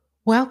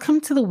Welcome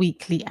to the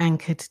weekly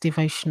Anchored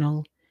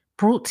devotional,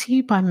 brought to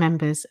you by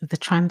members of the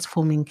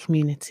Transforming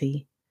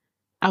Community.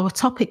 Our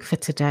topic for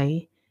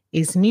today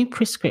is New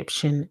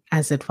Prescription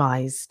as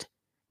Advised,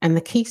 and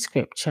the key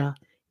scripture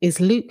is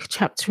Luke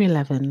chapter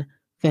 11,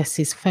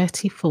 verses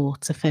 34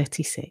 to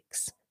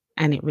 36,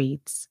 and it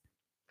reads,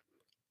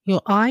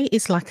 "Your eye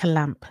is like a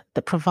lamp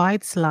that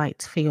provides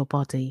light for your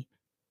body.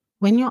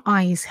 When your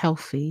eye is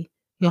healthy,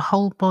 your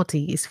whole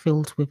body is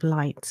filled with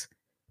light.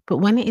 But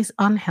when it is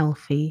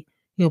unhealthy,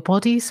 your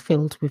body is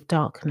filled with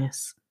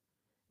darkness.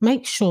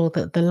 Make sure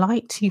that the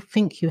light you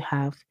think you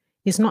have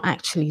is not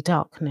actually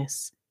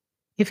darkness.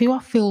 If you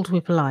are filled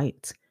with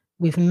light,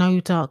 with no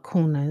dark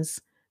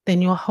corners,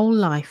 then your whole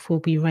life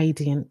will be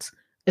radiant,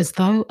 as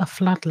though a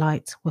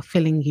floodlight were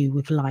filling you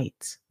with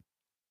light."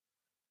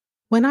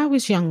 When I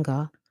was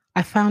younger,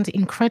 I found it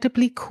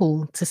incredibly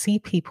cool to see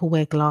people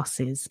wear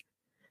glasses.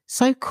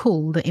 So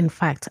cool that in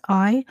fact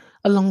I,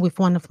 along with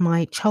one of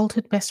my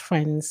childhood best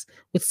friends,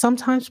 would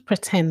sometimes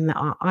pretend that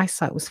our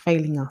eyesight was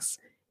failing us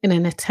in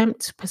an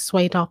attempt to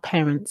persuade our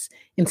parents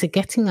into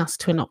getting us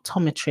to an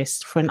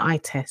optometrist for an eye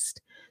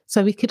test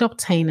so we could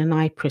obtain an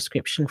eye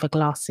prescription for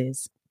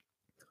glasses.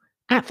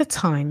 At the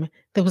time,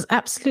 there was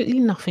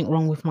absolutely nothing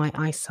wrong with my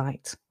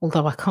eyesight,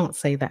 although I can't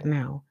say that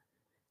now.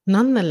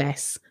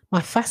 Nonetheless,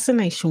 my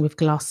fascination with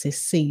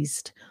glasses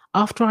ceased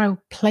after I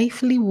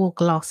playfully wore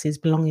glasses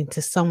belonging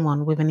to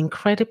someone with an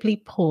incredibly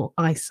poor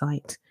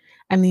eyesight,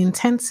 and the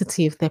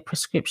intensity of their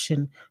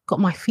prescription got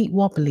my feet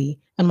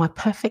wobbly and my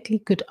perfectly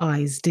good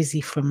eyes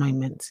dizzy for a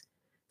moment.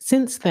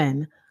 Since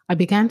then, I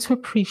began to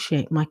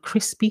appreciate my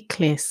crispy,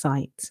 clear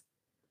sight.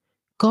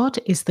 God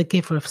is the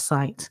giver of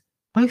sight,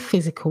 both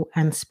physical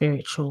and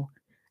spiritual,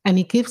 and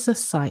He gives us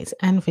sight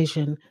and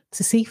vision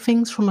to see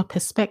things from a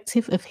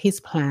perspective of His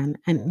plan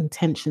and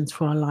intentions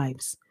for our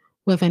lives,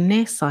 whether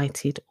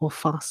nearsighted or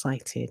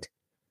farsighted.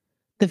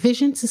 The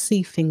vision to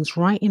see things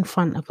right in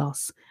front of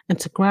us and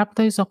to grab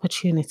those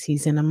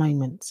opportunities in a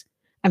moment,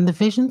 and the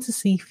vision to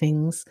see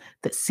things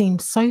that seem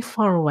so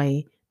far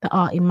away that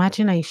our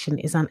imagination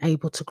is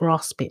unable to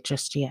grasp it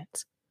just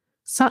yet.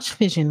 Such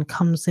vision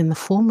comes in the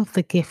form of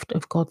the gift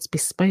of God's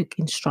bespoke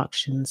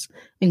instructions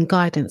and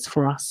guidance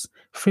for us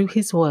through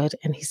His word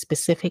and His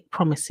specific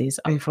promises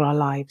over our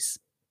lives.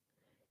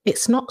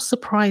 It's not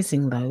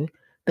surprising, though,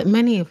 that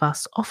many of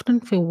us often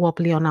feel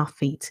wobbly on our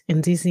feet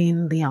and dizzy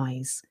in the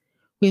eyes.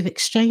 We have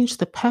exchanged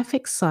the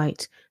perfect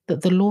sight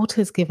that the Lord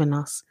has given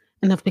us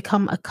and have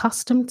become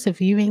accustomed to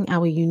viewing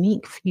our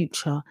unique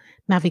future,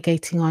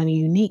 navigating our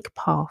unique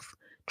path,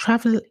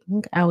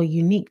 traveling our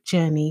unique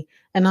journey,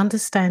 and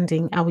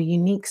understanding our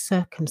unique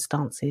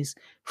circumstances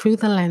through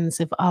the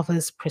lens of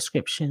others'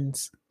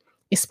 prescriptions,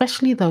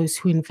 especially those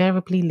who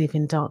invariably live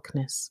in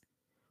darkness.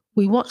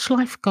 We watch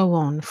life go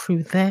on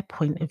through their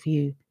point of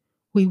view.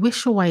 We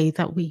wish away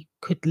that we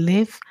could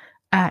live,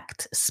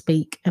 act,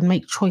 speak, and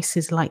make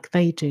choices like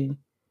they do.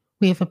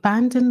 We have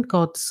abandoned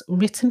God's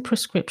written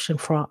prescription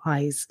for our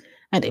eyes,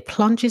 and it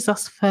plunges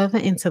us further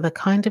into the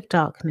kind of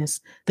darkness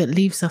that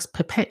leaves us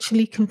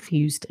perpetually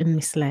confused and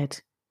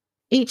misled.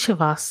 Each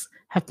of us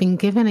have been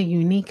given a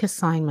unique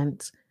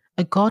assignment,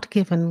 a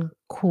God-given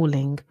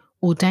calling,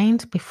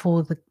 ordained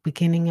before the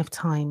beginning of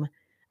time,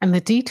 and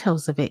the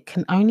details of it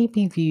can only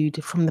be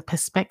viewed from the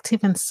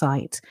perspective and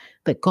sight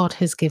that God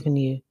has given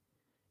you.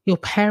 Your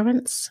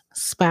parents,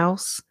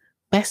 spouse,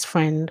 best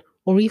friend,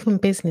 or even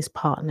business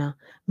partner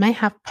may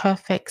have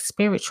perfect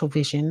spiritual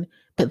vision,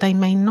 but they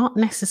may not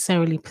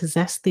necessarily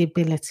possess the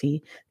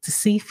ability to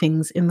see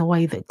things in the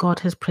way that God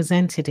has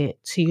presented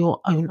it to your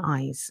own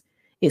eyes.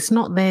 It's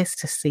not theirs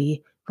to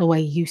see the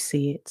way you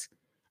see it.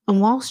 And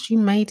whilst you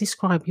may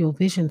describe your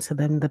vision to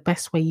them the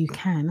best way you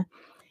can,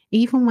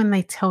 even when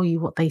they tell you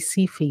what they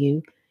see for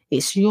you,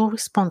 it's your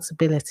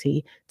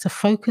responsibility to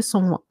focus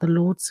on what the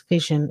Lord's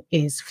vision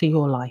is for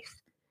your life.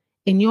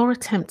 In your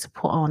attempt to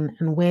put on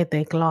and wear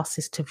their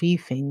glasses to view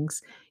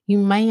things, you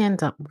may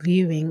end up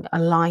viewing a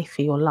lie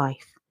for your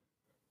life.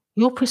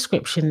 Your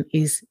prescription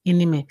is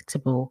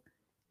inimitable.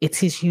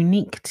 It is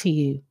unique to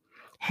you.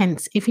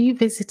 Hence, if you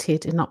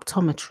visited an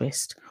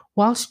optometrist,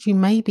 whilst you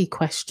may be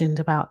questioned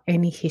about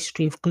any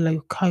history of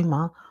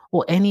glaucoma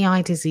or any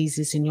eye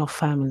diseases in your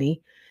family,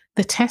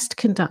 the test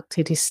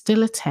conducted is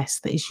still a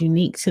test that is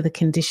unique to the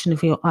condition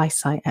of your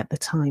eyesight at the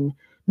time,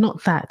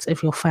 not that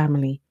of your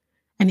family,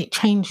 and it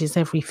changes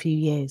every few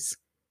years.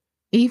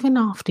 Even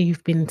after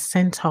you've been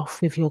sent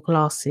off with your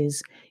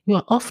glasses, you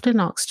are often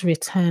asked to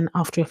return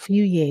after a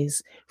few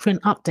years for an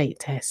update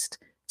test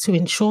to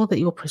ensure that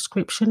your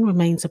prescription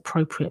remains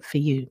appropriate for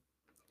you.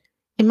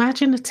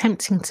 Imagine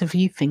attempting to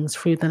view things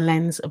through the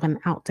lens of an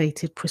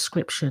outdated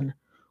prescription,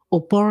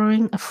 or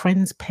borrowing a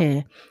friend's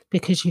pair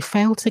because you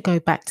failed to go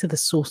back to the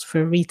source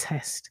for a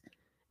retest.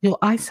 Your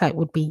eyesight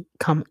would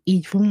become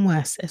even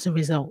worse as a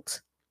result.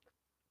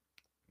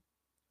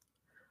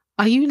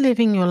 Are you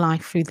living your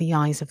life through the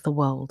eyes of the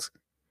world,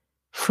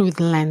 through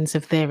the lens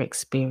of their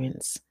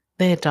experience,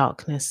 their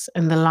darkness,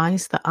 and the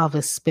lies that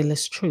others spill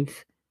as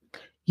truth?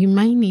 You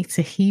may need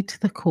to heed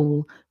the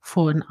call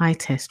for an eye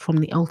test from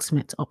the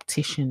ultimate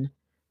optician,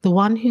 the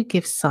one who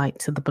gives sight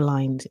to the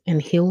blind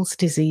and heals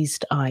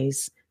diseased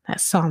eyes.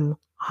 That's Psalm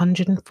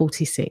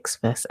 146,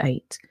 verse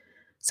 8.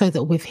 So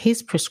that with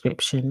his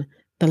prescription,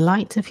 the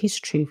light of his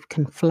truth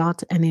can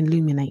flood and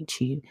illuminate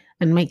you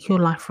and make your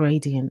life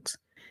radiant.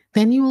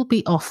 Then you will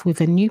be off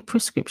with a new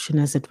prescription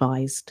as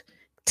advised,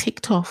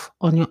 ticked off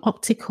on your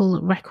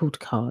optical record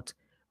card,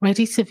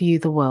 ready to view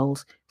the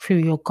world through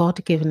your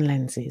God-given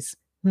lenses,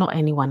 not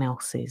anyone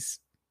else's.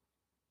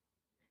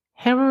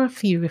 Here are a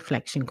few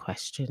reflection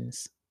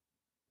questions.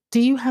 Do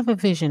you have a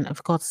vision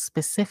of God's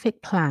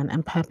specific plan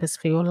and purpose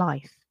for your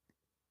life?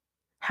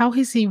 How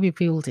has He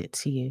revealed it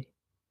to you?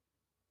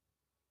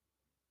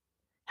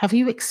 Have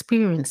you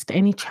experienced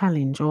any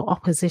challenge or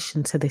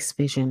opposition to this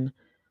vision,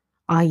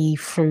 i.e.,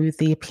 through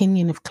the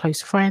opinion of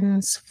close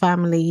friends,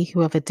 family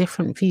who have a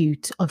different view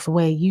of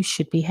where you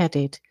should be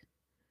headed?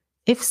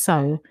 If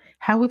so,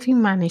 how have you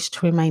managed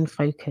to remain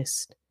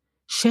focused?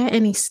 Share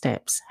any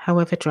steps,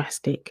 however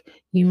drastic,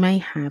 you may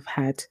have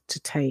had to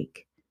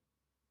take.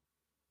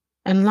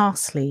 And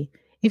lastly,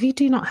 if you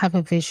do not have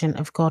a vision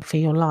of God for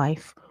your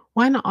life,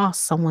 why not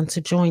ask someone to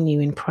join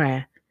you in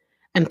prayer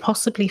and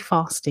possibly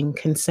fasting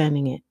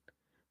concerning it?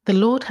 The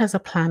Lord has a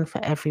plan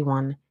for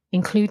everyone,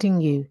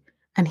 including you,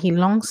 and He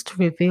longs to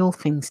reveal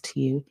things to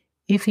you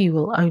if you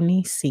will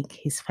only seek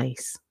His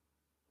face.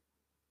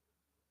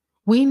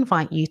 We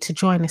invite you to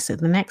join us at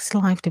the next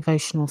live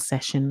devotional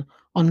session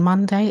on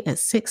Monday at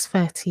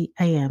 6:30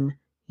 a.m.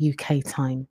 UK time.